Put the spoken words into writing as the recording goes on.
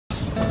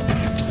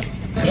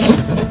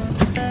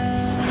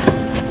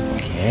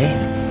Okay.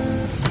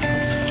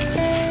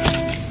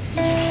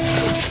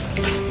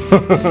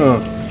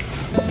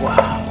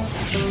 Wow.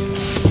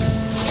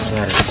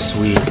 That is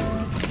sweet.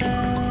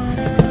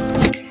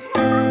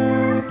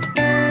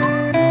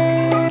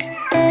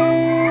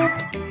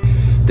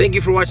 Thank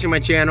you for watching my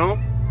channel.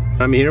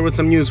 I'm here with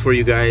some news for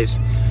you guys.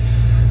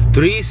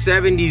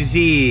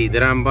 370Z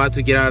that I'm about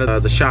to get out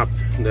of the shop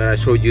that I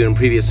showed you in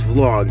previous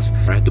vlogs.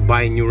 I had to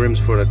buy new rims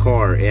for the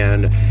car,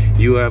 and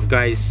you have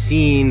guys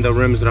seen the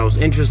rims that I was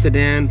interested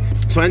in.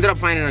 So I ended up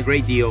finding a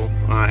great deal.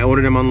 I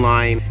ordered them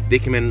online. They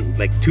came in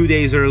like 2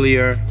 days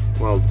earlier.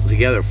 Well,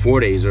 together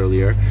 4 days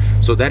earlier.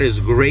 So that is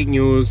great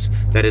news.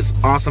 That is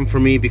awesome for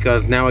me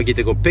because now I get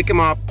to go pick them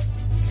up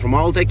from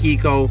Alltech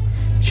Eco,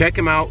 check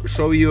them out,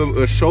 show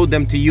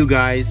them to you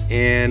guys,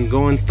 and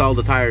go install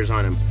the tires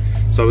on them.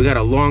 So we got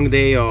a long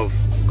day of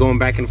going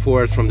back and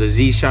forth from the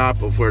Z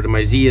shop of where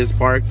my Z is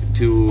parked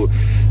to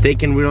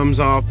taking rims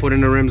off, putting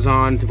the rims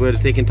on, to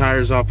taking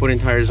tires off, putting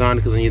tires on,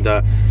 because I need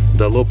the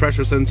low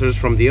pressure sensors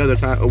from the other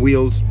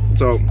wheels.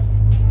 So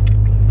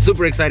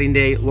super exciting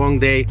day, long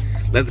day.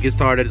 Let's get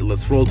started.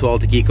 Let's roll to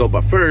Alltech Eco,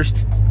 but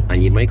first I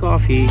need my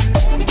coffee.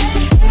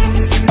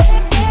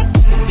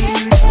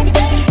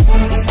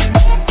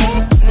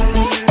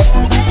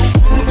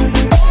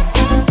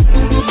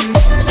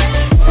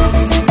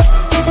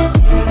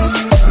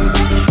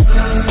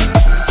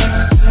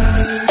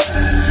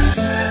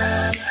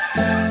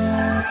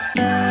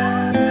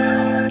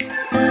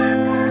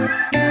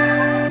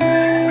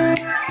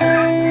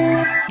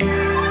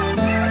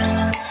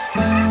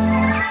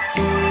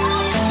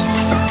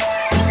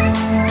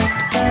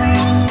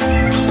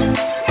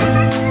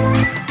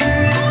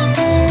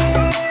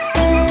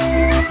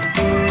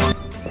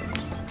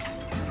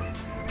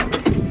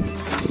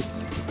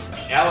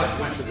 Alex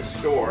went to the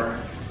store,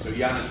 so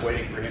Jan is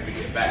waiting for him to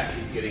get back.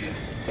 He's getting us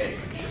cake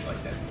and shit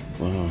like that.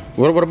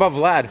 What about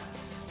Vlad?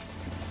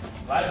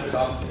 Vlad was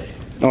off today.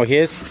 Oh, he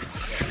is?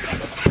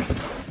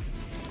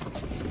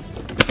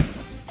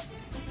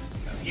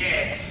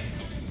 Yes!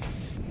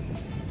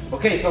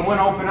 Okay, so I'm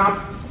gonna open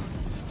up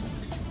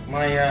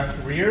my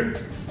rear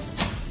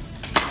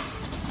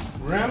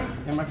rim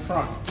and my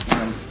front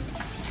rim.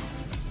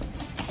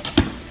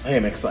 I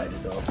am excited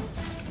though.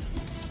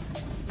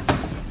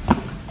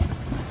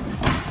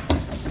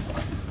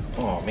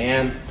 Oh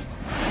man,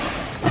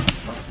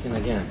 busting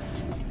again.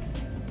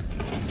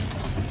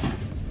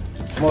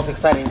 It's the most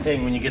exciting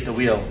thing when you get the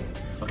wheel.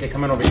 Okay,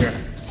 come on over here.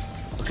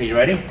 Okay, you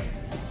ready?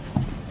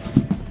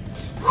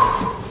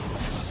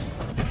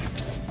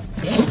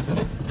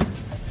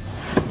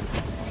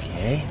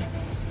 Okay.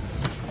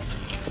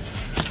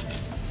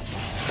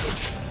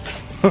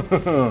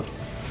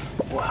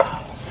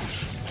 Wow.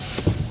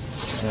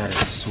 That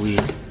is sweet.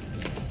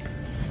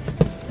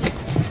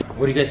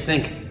 What do you guys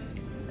think?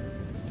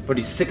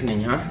 Pretty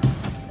sickening, huh?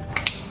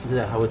 Look at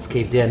that, how it's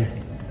caved in.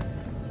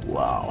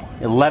 Wow.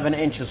 11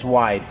 inches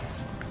wide.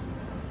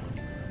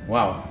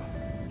 Wow.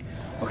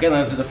 Okay,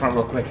 let's do the front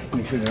real quick.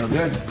 Make sure they're all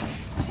good.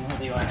 See how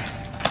they are.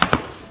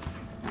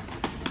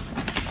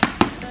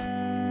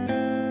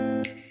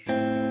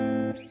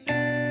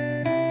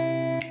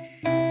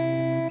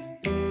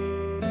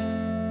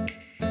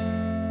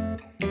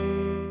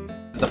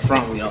 The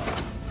front wheel.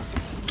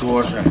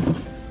 Doors are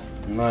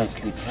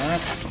nicely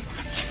packed.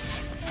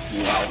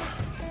 Wow.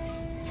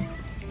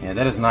 Yeah,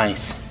 that is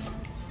nice.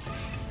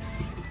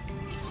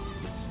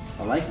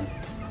 I like them.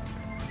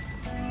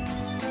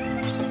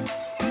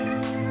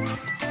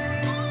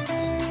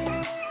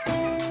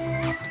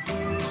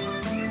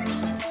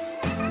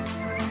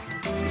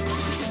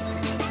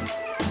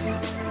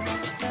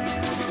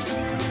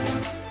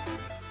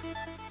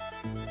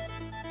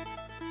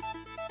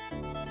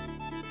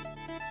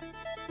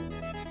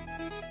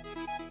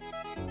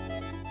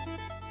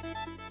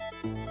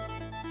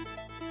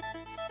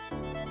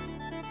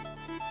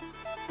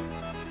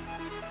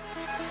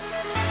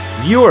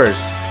 Viewers,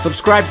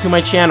 subscribe to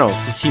my channel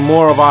to see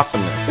more of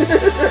awesomeness.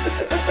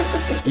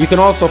 You can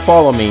also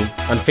follow me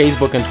on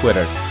Facebook and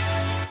Twitter.